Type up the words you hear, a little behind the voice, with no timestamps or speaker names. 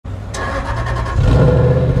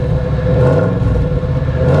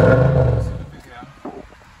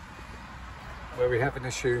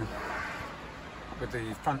issue with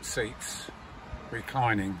the front seats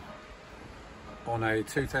reclining on a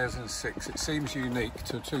 2006. It seems unique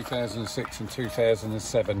to 2006 and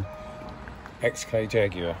 2007 XK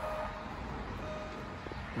Jaguar.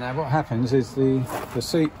 Now what happens is the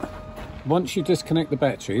seat, once you disconnect the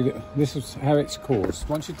battery, this is how it's caused.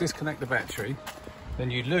 Once you disconnect the battery,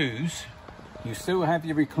 then you still have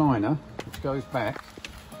your recliner, which goes back,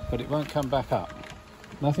 but it won't come back up.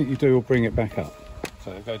 Nothing you do will bring it back up. So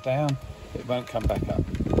it'll go down, it won't come back up.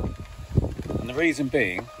 And the reason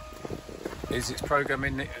being is it's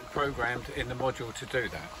programmed in the module to do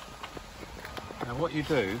that. Now what you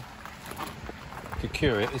do to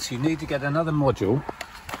cure it is you need to get another module,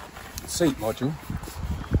 seat module,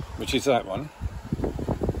 which is that one,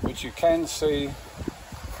 which you can see,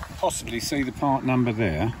 possibly see the part number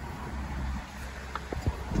there,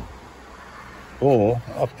 or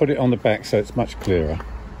I'll put it on the back so it's much clearer.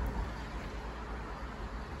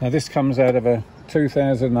 Now this comes out of a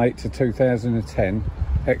 2008 to 2010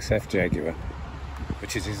 XF Jaguar,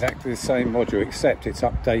 which is exactly the same module except it's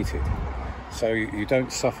updated, so you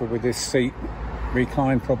don't suffer with this seat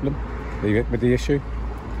recline problem with the issue.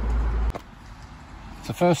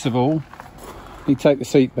 So first of all, you take the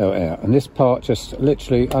seat belt out, and this part just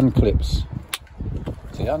literally unclips.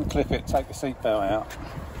 So you unclip it, take the seat belt out,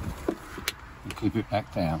 and keep it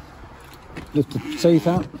back down. Lift the seat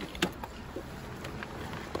up.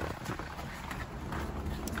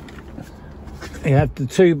 You have the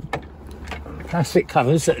two plastic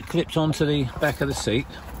covers that are clipped onto the back of the seat,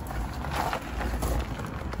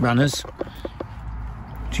 runners,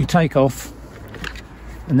 which you take off,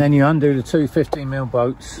 and then you undo the two 15mm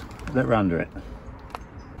bolts that are under it.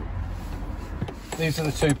 These are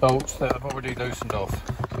the two bolts that I've already loosened off.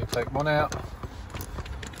 You take one out,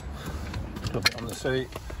 drop it on the seat,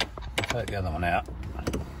 take the other one out,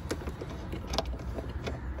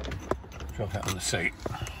 drop it on the seat.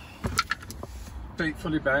 Seat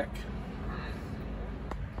fully back.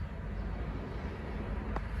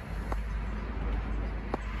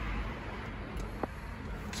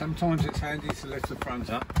 Sometimes it's handy to lift the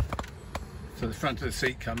front up, so the front of the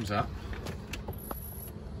seat comes up,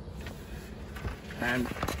 and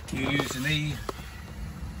you use an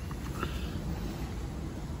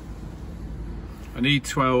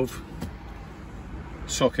E12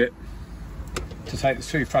 socket to take the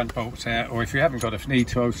two front bolts out, or if you haven't got an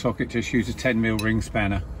E12 socket, just use a 10mm ring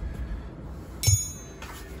spanner.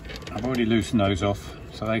 I've already loosened those off,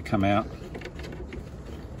 so they come out.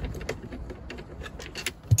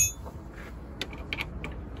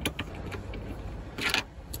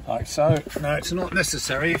 Like so. Now it's not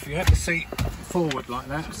necessary, if you have the seat forward like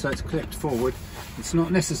that, so it's clipped forward, it's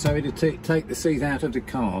not necessary to take the seat out of the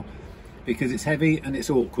car, because it's heavy and it's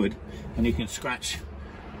awkward and you can scratch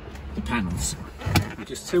the panels. You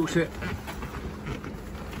just tilt it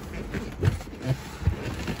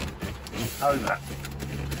over.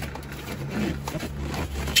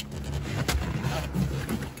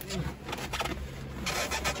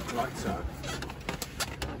 Like so.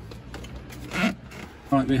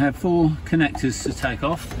 Right, we have four connectors to take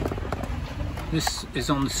off. This is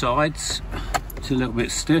on the sides, it's a little bit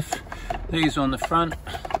stiff. These are on the front.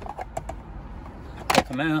 Pop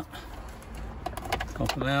them out.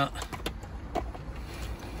 Pop them out.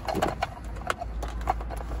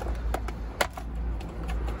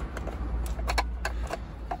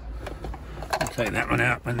 I'll take that one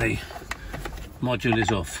out when the module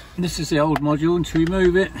is off. This is the old module, and to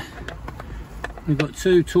remove it, we've got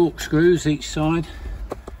two torque screws each side.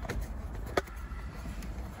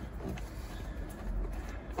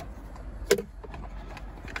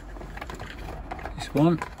 This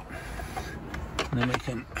one, and then we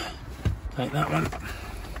can take that one.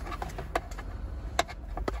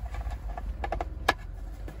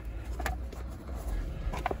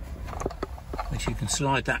 Which you can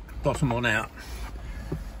slide that bottom one out.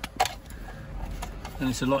 And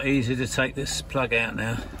it's a lot easier to take this plug out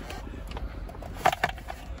now.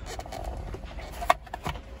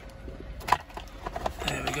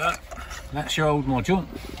 There we go. That's your old module.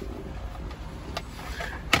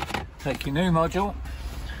 Take your new module.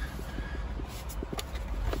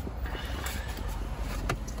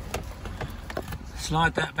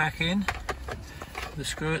 Slide that back in, the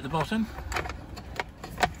screw at the bottom,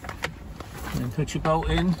 and then put your bolt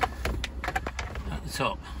in at the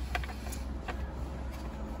top.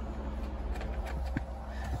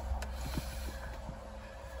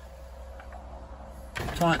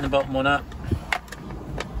 Tighten the bottom one up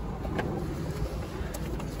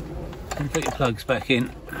and put your plugs back in,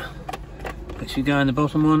 which you go in the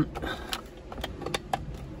bottom one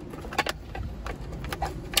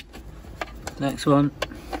Next one.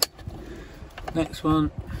 Next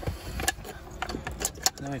one.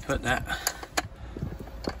 Let me put that.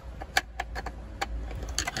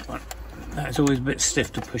 That one. That's always a bit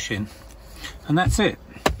stiff to push in. And that's it.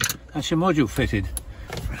 That's your module fitted.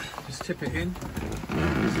 Just tip it in.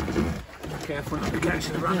 Be careful not to catch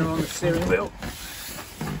the runner on the steering wheel.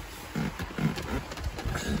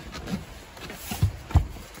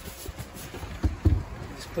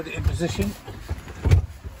 Just put it in position.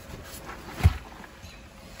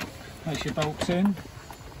 Place your bolts in.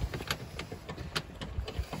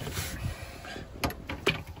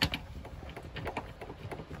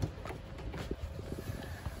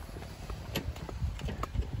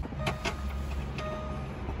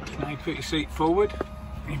 Now you put your seat forward,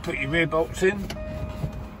 you put your rear bolts in.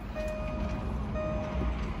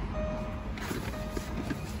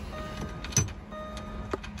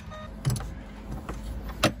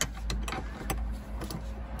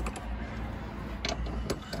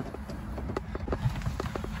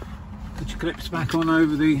 Put your clips back on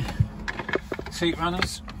over the seat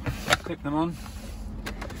runners, clip them on,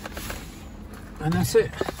 and that's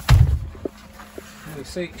it. The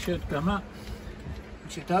seat should come up,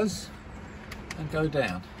 which it does, and go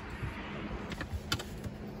down.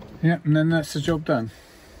 Yep, and then that's the job done.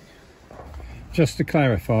 Just to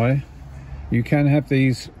clarify, you can have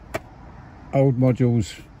these old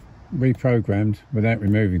modules reprogrammed without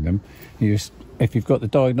removing them. You just, if you've got the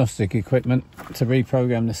diagnostic equipment to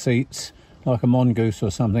reprogram the seats, like a Mongoose or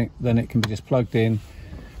something, then it can be just plugged in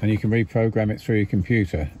and you can reprogram it through your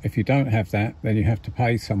computer. If you don't have that, then you have to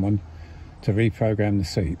pay someone to reprogram the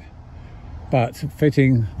seat. But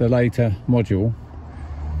fitting the later module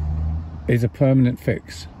is a permanent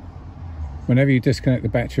fix. Whenever you disconnect the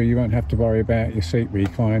battery, you won't have to worry about your seat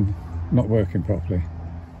recline not working properly.